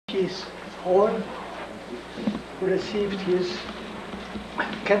Keith Horn, who received his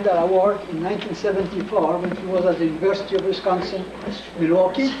Kendall Award in 1974 when he was at the University of Wisconsin,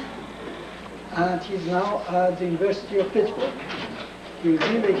 Milwaukee, and he's now at the University of Pittsburgh. He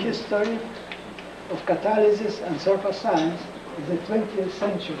reviewed the history of catalysis and surface science in the 20th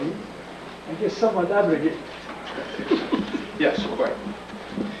century. I guess somewhat abrogated. Yes, quite.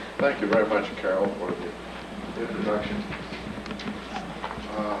 Thank you very much, Carol, for the introduction.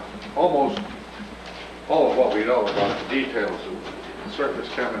 Almost all of what we know about the details of surface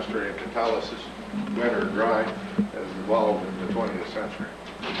chemistry and catalysis, wet or dry, has evolved in the 20th century.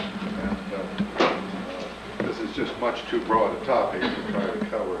 And this is just much too broad a topic to try to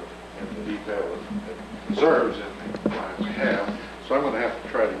cover in the detail it deserves in the time we have. So I'm going to have to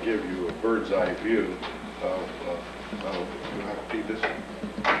try to give you a bird's eye view of you have to repeat this.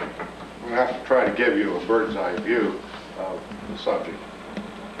 I'm going to have to try to give you a bird's eye view of the subject.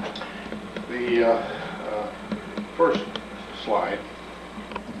 The first slide.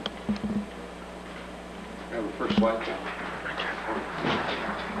 You have the first slide, John?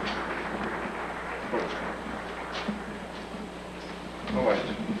 Oh, wait.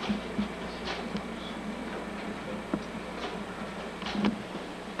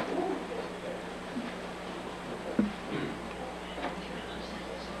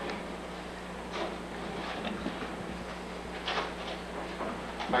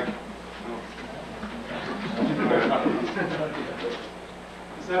 Thank you.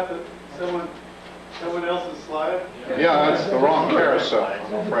 Is that someone else's slide? Yeah, that's the wrong carousel,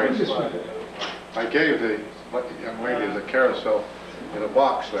 I'm afraid. I gave the young lady the carousel in a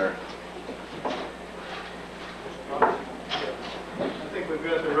box there. I think we've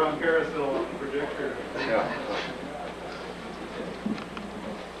got the wrong carousel on the projector. Yeah.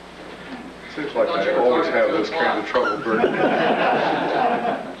 Seems like I always have this kind of trouble, Bert.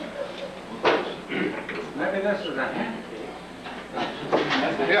 Maybe this is a hint.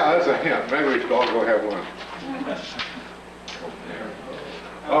 Yeah, that's a hint. Maybe we should all go have one.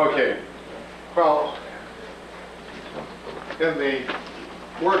 Okay. Well, in the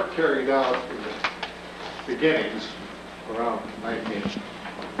work carried out in the beginnings around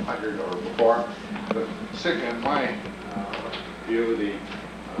 1900 or before, in my view, the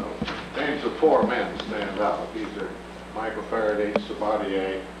names of four men stand out. These are Michael Faraday,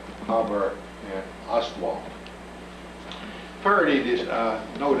 Sabatier, Haber, and Ostwald. Faraday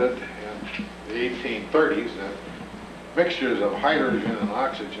noted in the 1830s that mixtures of hydrogen and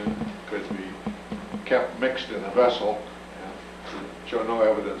oxygen could be kept mixed in a vessel and show no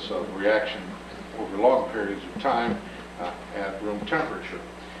evidence of reaction over long periods of time at room temperature.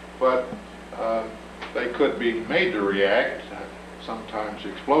 But they could be made to react, sometimes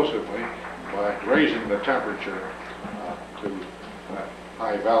explosively, by raising the temperature to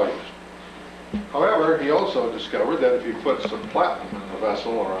high values. However, he also discovered that if you put some platinum in the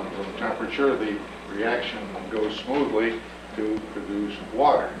vessel around room temperature, the reaction goes smoothly to produce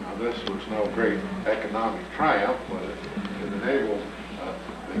water. Now, this was no great economic triumph, but it enabled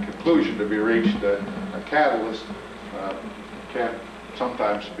the conclusion to be reached that a catalyst can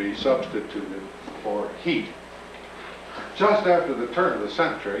sometimes be substituted for heat. Just after the turn of the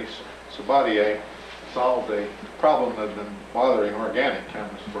century, Sabatier solved a problem that had been bothering organic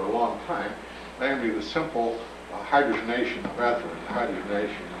chemists for a long time, namely the simple hydrogenation of ethylene,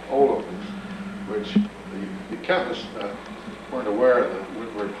 hydrogenation of olefins, which the chemists weren't aware of the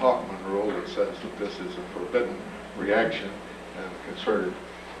Woodward-Hoffmann rule that says that this is a forbidden reaction in a concerted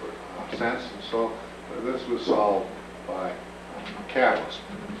sense, and so this was solved by a catalyst.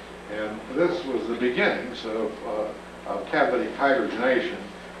 And this was the beginnings of catalytic hydrogenation,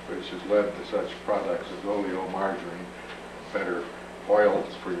 which has led to such products as oleomargarine, better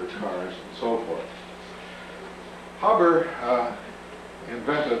oils for your cars, and so forth. Haber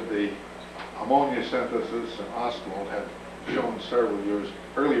invented the ammonia synthesis, and Ostwald had shown several years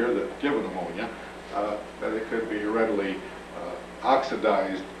earlier that given ammonia, that it could be readily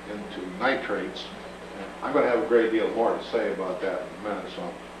oxidized into nitrates. And I'm going to have a great deal more to say about that in a minute, so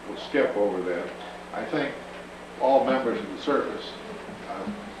we'll skip over that. I think all members of the surface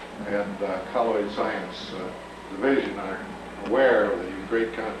and colloid science division are aware of the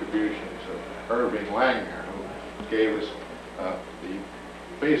great contributions of Irving Langmuir, who gave us the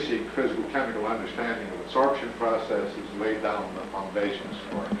basic physical-chemical understanding of absorption processes, laid down the foundations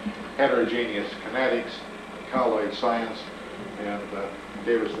for heterogeneous kinetics, colloid science, and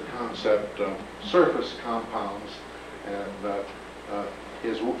gave us the concept of surface compounds, and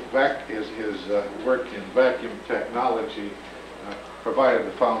his work in vacuum technology provided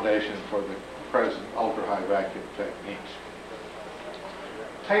the foundation for the present ultra-high vacuum techniques.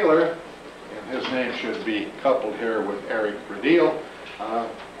 Taylor, and his name should be coupled here with Eric Bradil,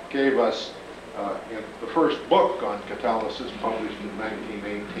 gave us in the first book on catalysis, published in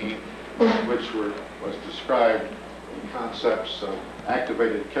 1918, which was described the concepts of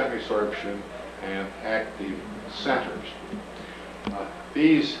activated chemisorption and active centers.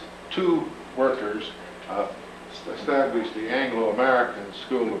 These two workers established the Anglo-American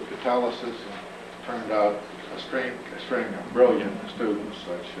School of Catalysis and turned out a string of brilliant students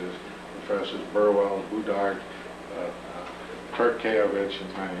such as Professors Burwell, Boudard, Turkevich,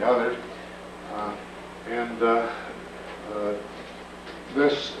 and many others.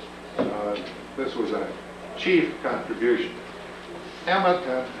 This was a chief contribution. Emmett,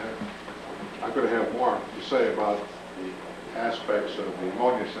 I'm going to have more to say about the aspects of the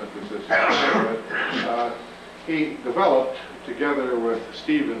ammonia synthesis, but he developed, together with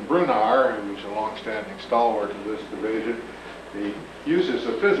Stephen Brunner, who was a long-standing stalwart of this division, the uses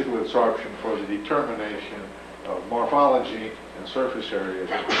of physical adsorption for the determination of morphology and surface areas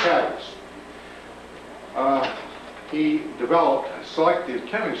of the catalyst. He developed selective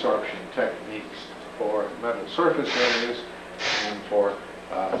chemisorption techniques for metal surface areas and for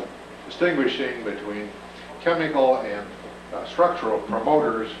distinguishing between chemical and structural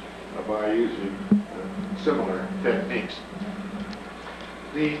promoters by using similar techniques.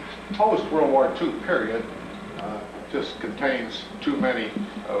 The post-World War II period just contains too many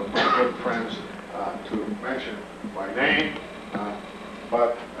of my good friends to mention by name,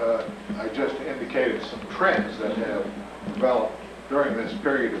 but I just indicated some trends that have developed during this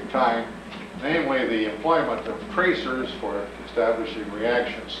period of time, namely the employment of tracers for establishing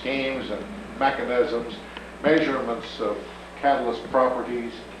reaction schemes and mechanisms, measurements of catalyst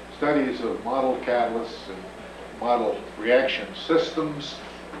properties, studies of model catalysts and model reaction systems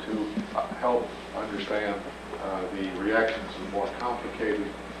to help understand the reactions of more complicated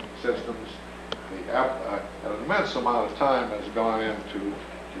systems. An immense amount of time has gone into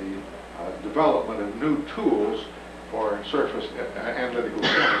the development of new tools for surface analytical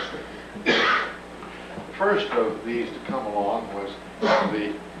chemistry. The first of these to come along was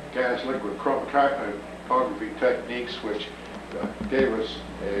the gas-liquid chromatography techniques, which gave us,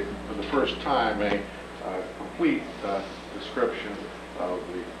 for the first time, a complete description of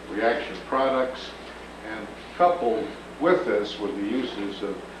the reaction products, and coupled with this were the uses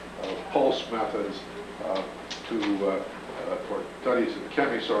of pulse methods for studies of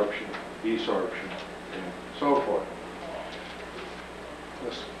chemisorption, desorption, and so forth.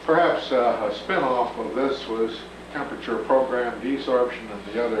 Perhaps a spin-off of this was temperature-programmed desorption and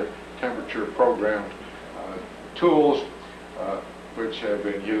the other temperature-programmed tools which have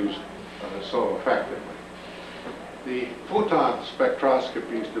been used so effectively. The photon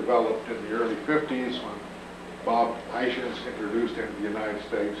spectroscopies developed in the early 50s when Bob Eichens introduced into the United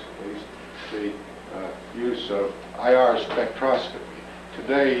States, at least, the use of IR spectroscopy.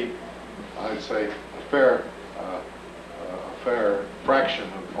 Today, I'd say a fair fraction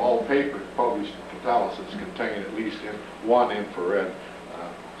of all papers published in catalysis contain at least one infrared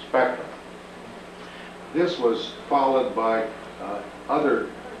spectrum. This was followed by other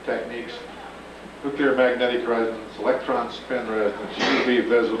techniques: nuclear magnetic resonance, electron spin resonance, UV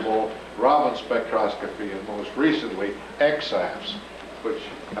visible, Raman spectroscopy, and most recently XAFs, which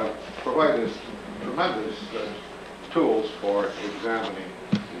have provided us tremendous tools for examining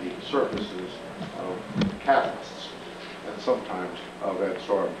the surfaces of catalysts and sometimes of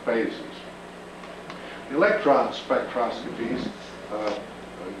adsorbed phases. The electron spectroscopies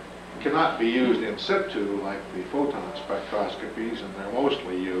cannot be used in situ like the photon spectroscopies, and they're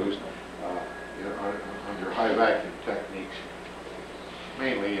mostly used under high vacuum techniques,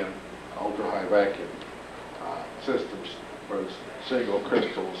 mainly in ultra-high vacuum systems where single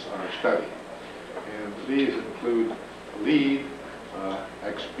crystals are studied. And these include lead,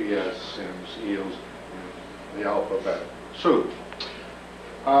 XPS, SIMS, EELS, and the alphabet soup.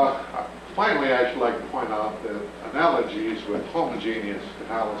 Finally, I should like to point out that analogies with homogeneous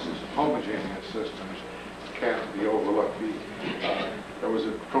catalysis and homogeneous systems can't be overlooked. There was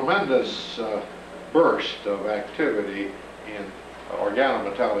a tremendous burst of activity in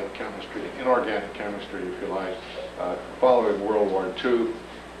organometallic chemistry, inorganic chemistry, if you like, following World War II,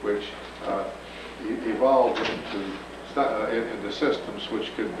 which evolved into systems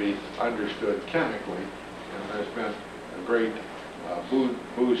which could be understood chemically, and there's been a great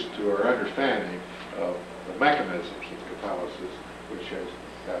boost to our understanding of the mechanisms of catalysis, which has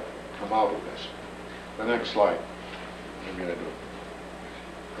come out of this. The next slide. Maybe I do.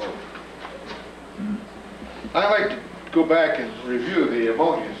 Oh. I'd like to go back and review the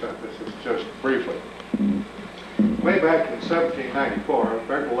ammonia synthesis just briefly. way back in 1794,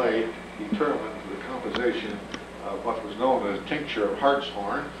 Berthollet determined the composition of what was known as tincture of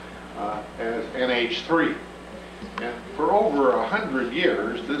hartshorn as NH3. And for over 100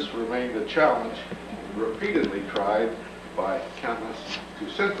 years, this remained a challenge repeatedly tried by chemists to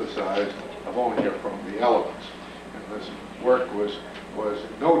synthesize ammonia from the elements. And this work was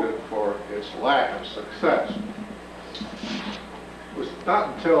noted for its lack of success. It was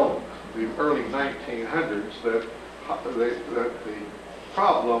not until the early 1900s that the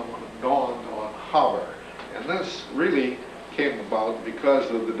problem dawned on Haber. And this really came about because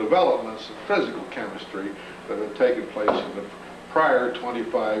of the developments in physical chemistry that had taken place in the prior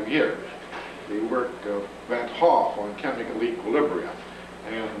 25 years. The work of Van Hoff on chemical equilibrium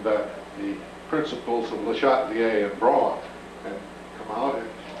and the principles of Le Chatelier and Braun had come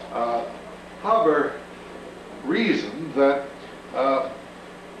out. Haber reasoned that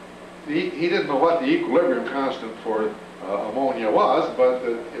he didn't know what the equilibrium constant for ammonia was, but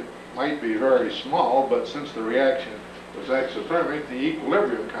that it might be very small, but since the reaction was exothermic, the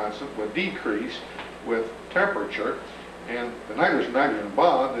equilibrium constant would decrease with temperature, and the nitrogen-nitrogen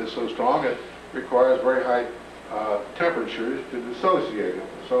bond is so strong it requires very high temperatures to dissociate it.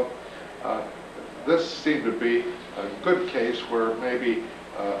 So this seemed to be a good case where maybe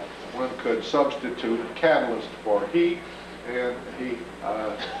one could substitute a catalyst for heat, and he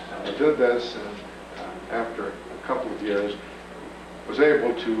did this, and after a couple of years was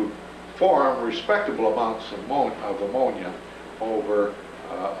able to form respectable amounts of ammonia over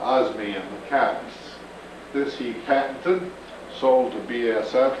osmium catalysts. This he patented, sold to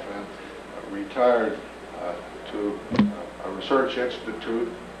BASF, and retired to a research institute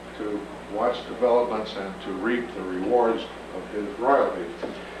to watch developments and to reap the rewards of his royalties.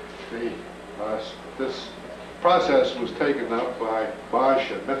 This process was taken up by Bosch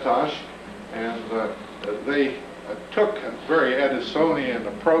and Mitasch, and they took a very Edisonian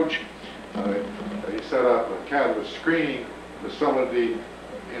approach. They set up a catalyst screening facility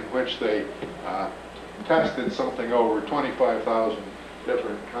in which they tested something over 25,000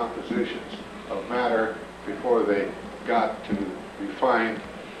 different compositions of matter before they got to refine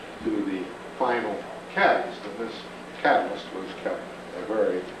to the final catalyst. And this catalyst was kept a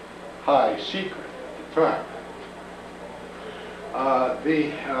very high secret at the time.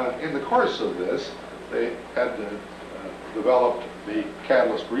 In the course of this, they had developed the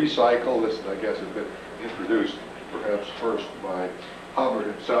catalyst recycle. This, I guess, had been introduced perhaps first by Haber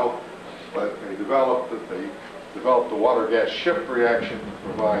himself, but they developed the water-gas shift reaction to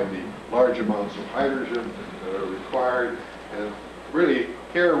provide the large amounts of hydrogen that are required. And really,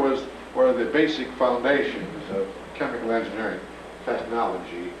 here was where the basic foundations of chemical engineering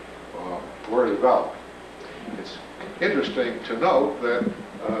technology were developed. It's interesting to note that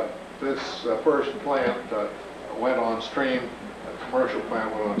this first plant went on stream, a commercial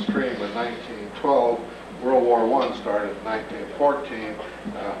plant went on stream in 1912. World War I started in 1914.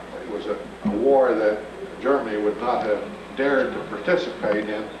 It was a war that Germany would not have dared to participate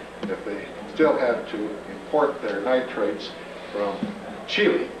in if they still had to import their nitrates from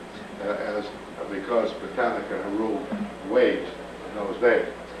Chile, because Britannica ruled weight in those days.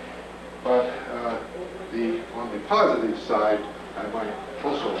 But on the positive side, I might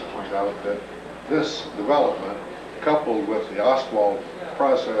also point out that this development, coupled with the Ostwald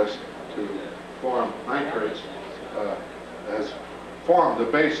process to form nitrates, has formed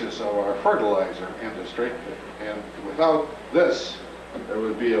the basis of our fertilizer industry. And without this, there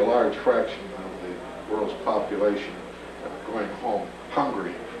would be a large fraction of the world's population going home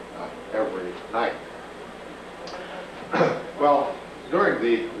hungry every night. Well, during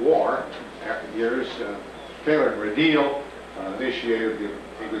the war years, Taylor and Rediel initiated the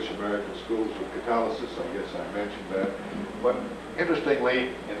English-American schools of catalysis. I guess I mentioned that. But interestingly,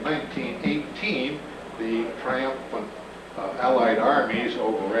 in 1918, the triumphant Allied armies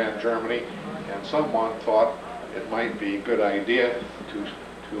overran Germany, and someone thought it might be a good idea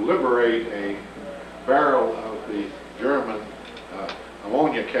to liberate a barrel of the German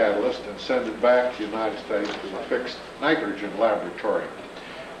ammonia catalyst and send it back to the United States to a fixed nitrogen laboratory.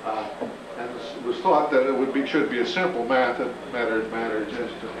 And it was thought that it should be a simple matter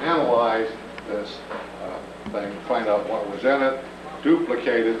just to analyze this thing, find out what was in it,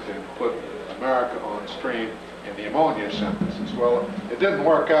 duplicate it, and put America on stream in the ammonia synthesis. Well, it didn't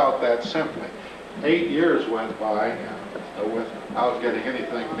work out that simply. 8 years went by without getting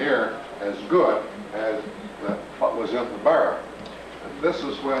anything near as good as what was in the barrel. And this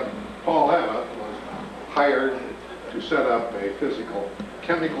is when Paul Emmett was hired to set up a physical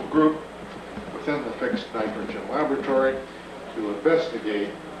chemical group within the fixed nitrogen laboratory to investigate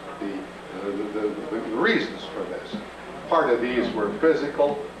the the reasons for this. Part of these were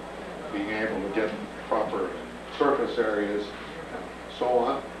physical, being able to get proper surface areas and so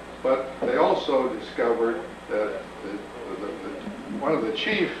on, but they also discovered that one of the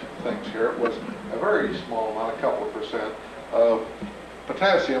chief things here was a very small amount, a couple % of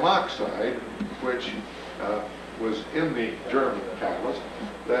potassium oxide, which was in the germ of the catalyst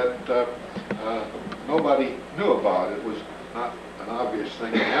that nobody knew about. It was not an obvious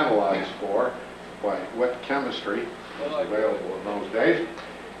thing to analyze for by wet chemistry, was available in those days.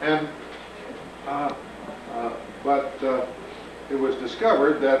 And but it was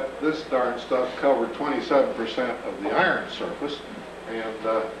discovered that this darn stuff covered 27% of the iron surface and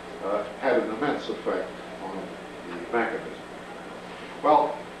had an immense effect on the mechanism.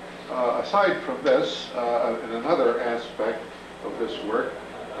 Well, aside from this, in another aspect of this work,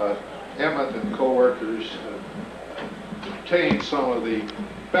 Emmett and co-workers obtained some of the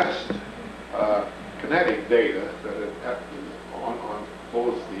best kinetic data that on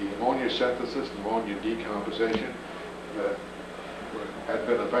both the ammonia synthesis and ammonia decomposition that had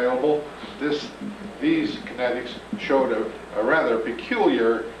been available. These kinetics showed a rather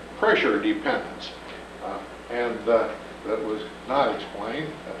peculiar pressure dependence, and that was not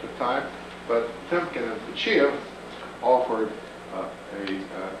explained at the time, but Temkin and Pachiev offered a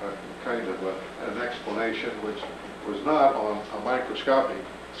kind of an explanation which was not on a microscopic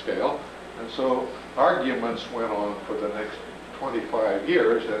scale, and so arguments went on for the next 25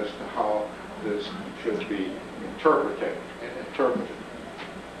 years as to how this should be interpreted.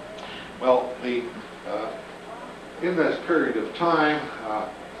 Well, in this period of time,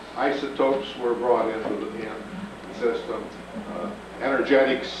 isotopes were brought into the system.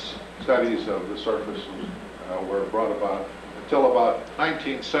 Energetics studies of the surface were brought about until about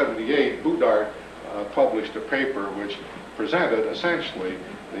 1978. Boudart published a paper which presented essentially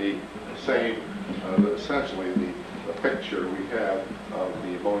the same, essentially the picture we have of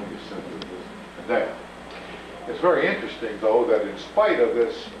the ammonia synthesis today. It's very interesting, though, that in spite of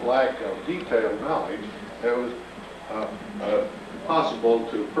this lack of detailed knowledge, it was possible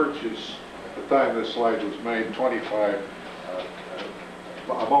to purchase, at the time this slide was made,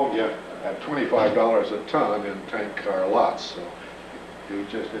 ammonia at $25 a ton in tank car lots. So it would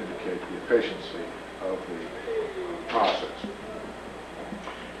just indicate the efficiency of the process.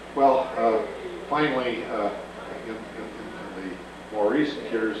 Well, finally, in the more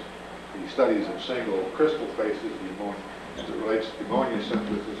recent years, the studies of single crystal faces, as it relates to ammonia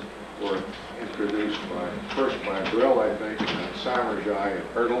synthesis, were introduced first by Brill, I think, and then Samerjai and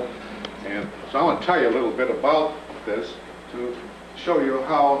Ertl. And so I want to tell you a little bit about this to show you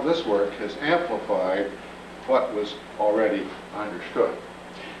how this work has amplified what was already understood.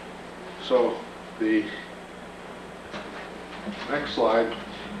 So the next slide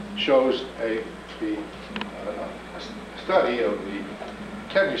shows a study of the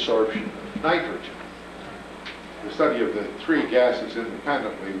chemisorption of nitrogen. The study of the three gases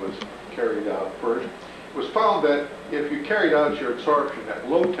independently was carried out first. It was found that if you carried out your absorption at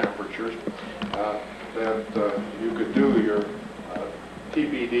low temperatures, that you could do your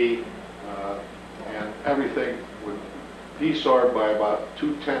TBD and everything would desorb by about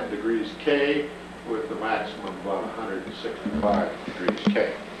 210 degrees K with the maximum about 165 degrees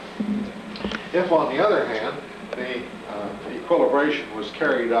K. If, on the other hand, the equilibration was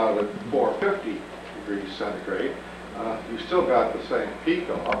carried out at 450 degrees centigrade, you still got the same peak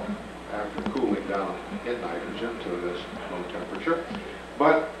off after cooling down in nitrogen to this low temperature,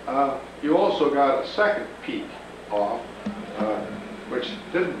 but you also got a second peak off, which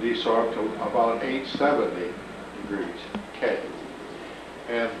didn't desorb to about 870 degrees K.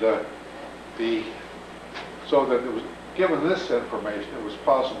 And so that it was, given this information, it was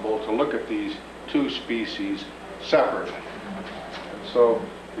possible to look at these two species separately. And so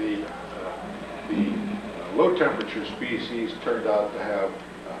the low temperature species turned out to have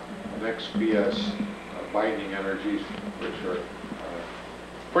an XPS binding energies which are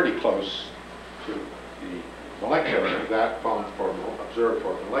pretty close to the molecular, that found observed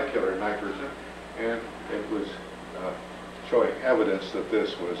for molecular nitrogen, and it was showing evidence that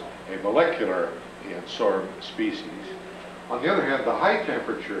this was a molecularly absorbed species. On the other hand, the high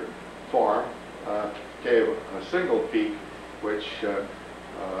temperature form gave a single peak which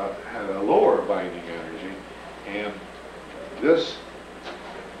had a lower binding energy, and this,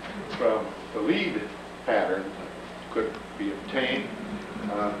 from the lead pattern that could be obtained,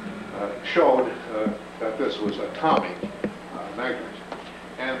 showed that this was atomic nitrogen.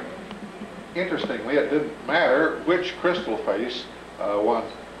 And interestingly, it didn't matter which crystal face one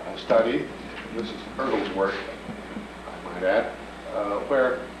studied. This is Ertl's work, I might add,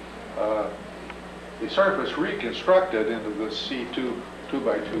 where the surface reconstructed into this C2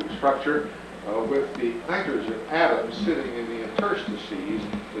 2x2 structure with the nitrogen atoms sitting in the interstices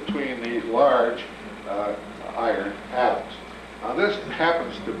between these large iron atoms. Now this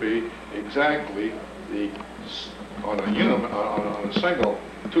happens to be exactly on a single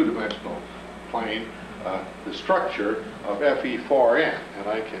two-dimensional plane, the structure of Fe4N, and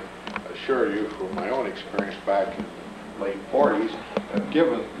I can assure you from my own experience back in the late 40s that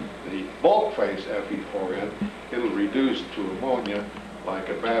given the bulk phase Fe4N, it'll reduce to ammonia like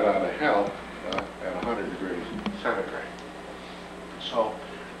a bat out of hell at 100 degrees centigrade. So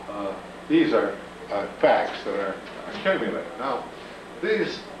these are facts that are accumulated. Now,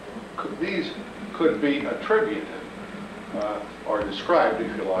 these could be attributed or described,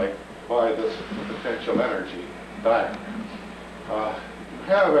 if you like, by this potential energy diagram. You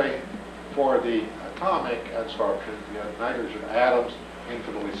have for the atomic adsorption, you have nitrogen atoms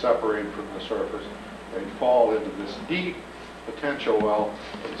infinitely separated from the surface. They fall into this deep potential well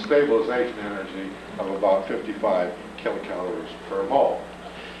with a stabilization energy of about 55 kilocalories per mole.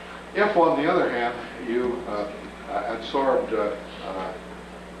 If, on the other hand, you adsorbed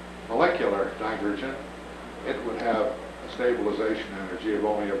molecular nitrogen, it would have a stabilization energy of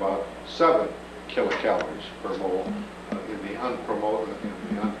only about 7 kilocalories per mole in the unpromoted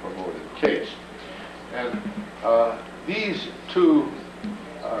case. And these two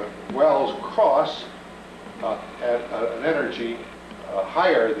wells cross at an energy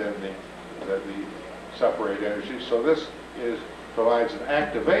higher than the separated energy, so this provides an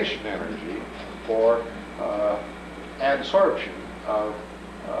activation energy for adsorption of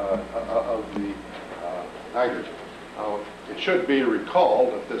the nitrogen. Now, it should be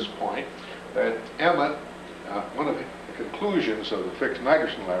recalled at this point that Emmett, one of the conclusions of the fixed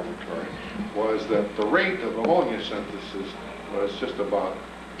nitrogen laboratory was that the rate of ammonia synthesis was just about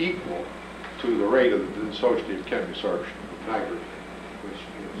equal to the rate of the dissociative chemisorption of nitrogen, which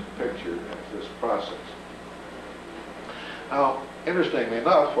is pictured as this process. Now, interestingly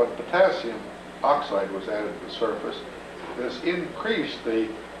enough, when potassium oxide was added to the surface, this increased the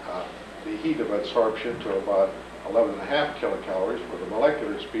heat of adsorption to about 11.5 kilocalories for the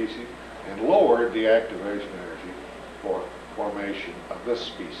molecular species and lowered the activation energy for formation of this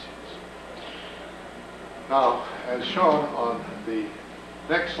species. Now, as shown on the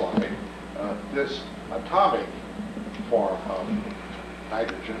next slide, this atomic form of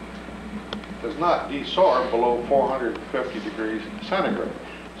nitrogen does not desorb below 450 degrees centigrade,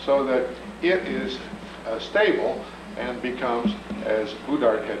 so that it is stable and becomes, as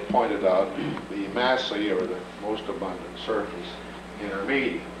Boudart had pointed out, the massy or the most abundant surface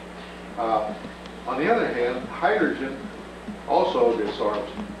intermediate. On the other hand, hydrogen also desorbs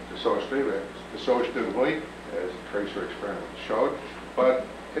dissociatively, as the tracer experiment showed, but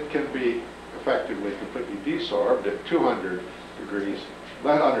it can be effectively completely desorbed at 200 degrees,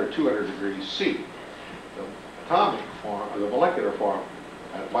 not under 200 degrees C. The atomic form, or the molecular form,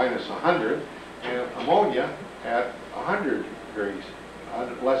 at minus 100, and ammonia at 100 degrees,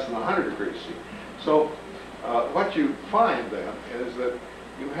 less than 100 degrees C. So what you find then is that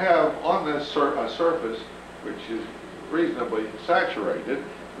you have on this a surface which is reasonably saturated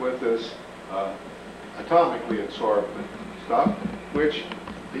with this atomically adsorbed stuff, which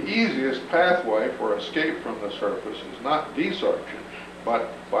the easiest pathway for escape from the surface is not desorption,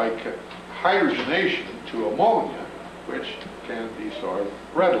 but by hydrogenation to ammonia, which can desorb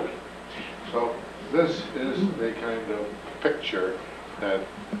readily. So this is the kind of picture that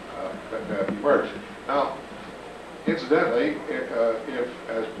emerged. Now, incidentally, if,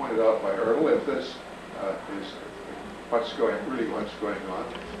 as pointed out by Erdl, if this is what's going on,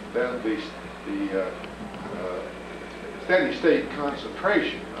 then the steady state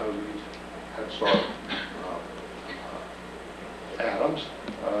concentration of these adsorbed atoms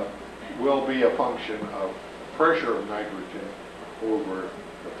will be a function of pressure of nitrogen over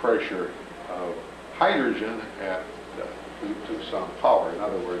the pressure of hydrogen at to some power. In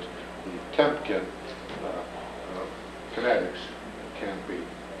other words, the Temkin kinetics can be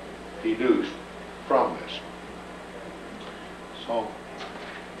deduced from this. So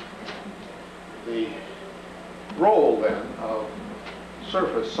the role then of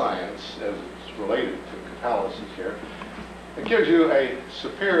surface science as it's related to catalysis here, it gives you a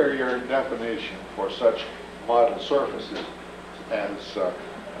superior definition for such model surfaces as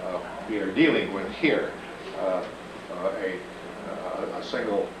we are dealing with here. A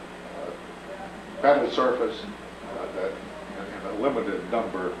single metal surface that and a limited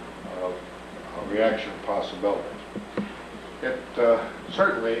number of reaction possibilities. It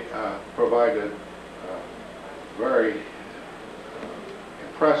certainly provided very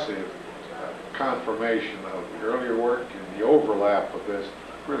impressive confirmation of the earlier work, and the overlap of this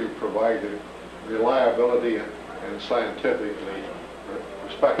really provided reliability and scientifically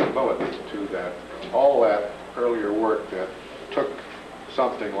respectability to that. All that earlier work that took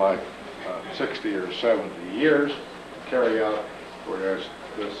something like 60 or 70 years to carry out, whereas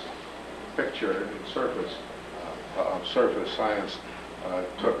this picture in surface of surface science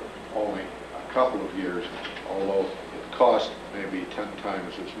took only a couple of years, although it cost maybe 10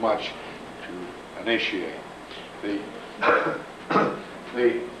 times as much to initiate.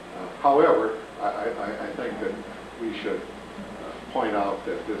 However, I think that we should point out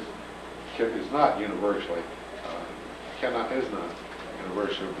that this is not universally, is not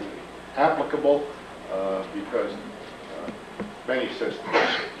universally applicable because many systems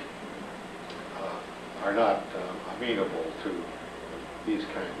are not amenable to these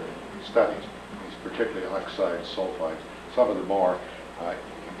kind of studies, these particularly oxides, sulfides, some of the more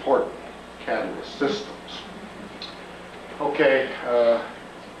important catalyst systems. Okay,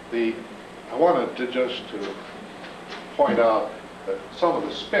 I wanted to just point out that some of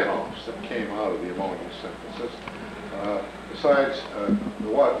the spin-offs that came out of the ammonia synthesis, besides the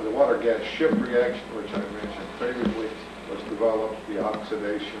water gas ship reaction, which I mentioned previously, was developed, the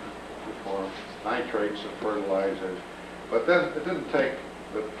oxidation to form nitrates and fertilizers. But then it didn't take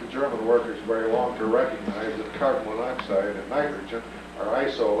the German workers very long to recognize that carbon monoxide and nitrogen are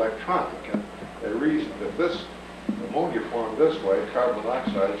isoelectronic, and they reasoned that this ammonia formed this way, carbon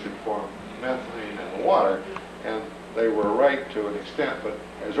monoxide should form methane and water, and they were right to an extent, but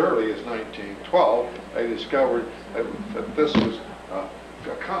as early as 1912, they discovered that this was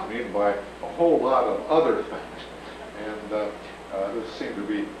accompanied by a whole lot of other things, and this seemed to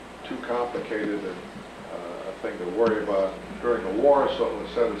be too complicated and a thing to worry about during the war, so it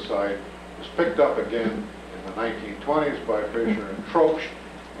was set aside. It was picked up again in the 1920s by Fisher and Troche,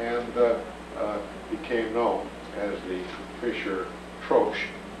 and became known as the Fisher-Troche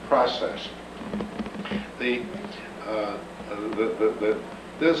process.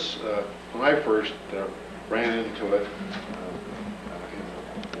 When I first ran into it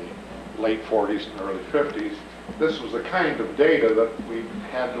in the late 40s and early 50s, this was the kind of data that we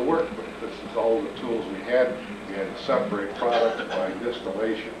had to work with. This is all the tools we had. We had to separate products by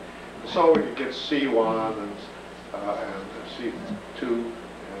distillation. So we could get C1 and C2 and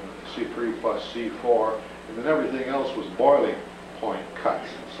C3 plus C4, and then everything else was boiling point cuts.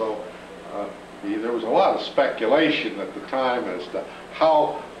 So there was a lot of speculation at the time as to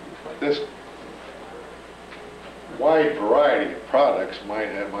how this wide variety of products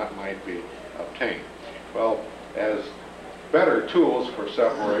might be obtained. Well, as better tools for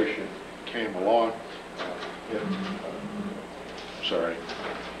separation came along, it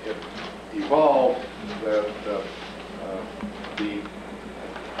evolved that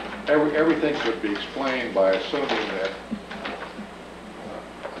everything could be explained by assuming that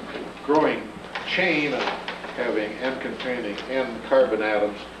growing chain of having N-containing N carbon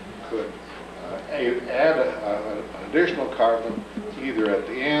atoms could add an additional carbon either at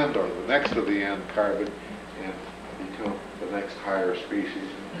the end or the next to the end carbon and become the next higher species.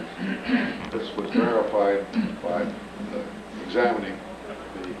 This was verified by examining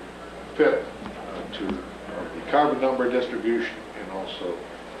the fit to the carbon number distribution and also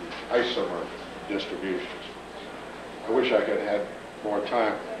the isomer distributions. I wish I could have had more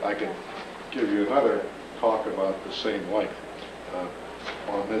time. I could give you another talk about the same length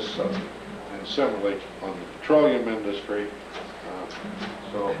on this subject, and similarly on the petroleum industry.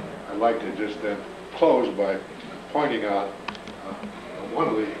 So I'd like to just then close by pointing out one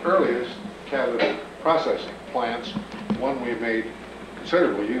of the earliest catalytic processing plants, one we made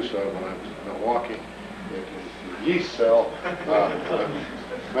considerable use of when I was in Milwaukee. It is the yeast cell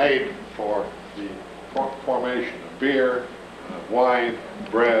made for the formation of beer, wine,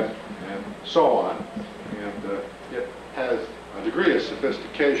 bread, and so on. And it has a degree of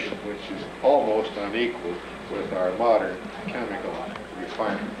sophistication which is almost unequaled with our modern chemical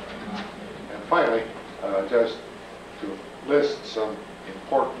refineries. And finally, just to list some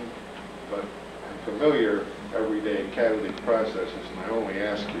important but familiar everyday catalytic processes, and I only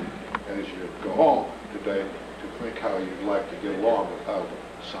ask you as you go home today to think how you'd like to get along without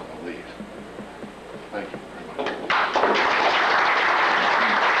some of these. Thank you very much.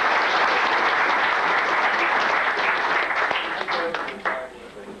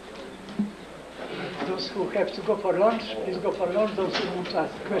 Those who have to go for lunch, please go for lunch. Those who want to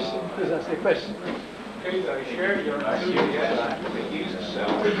ask a question, please ask a question. Okay, I share your enthusiasm for the yeast cell,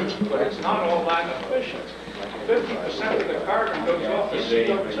 but it's not all that efficient. 50% of the carbon goes off the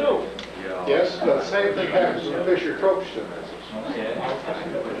CO2. Yes, the same thing happens in Fisher-Troche synthesis.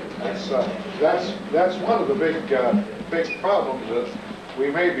 That's one of the big problems that we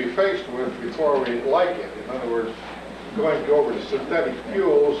may be faced with before we like it. In other words, going over to synthetic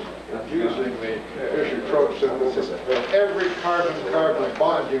fuels and using the Fischer-Tropsch synthesis, that every carbon-carbon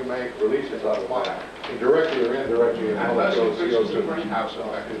bond you make releases a bond, directly or indirectly, in molecules of CO2. greenhouse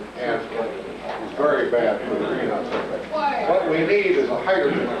effect. And it's very bad for the greenhouse effect. What we need is a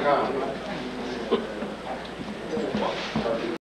hydrogen economy.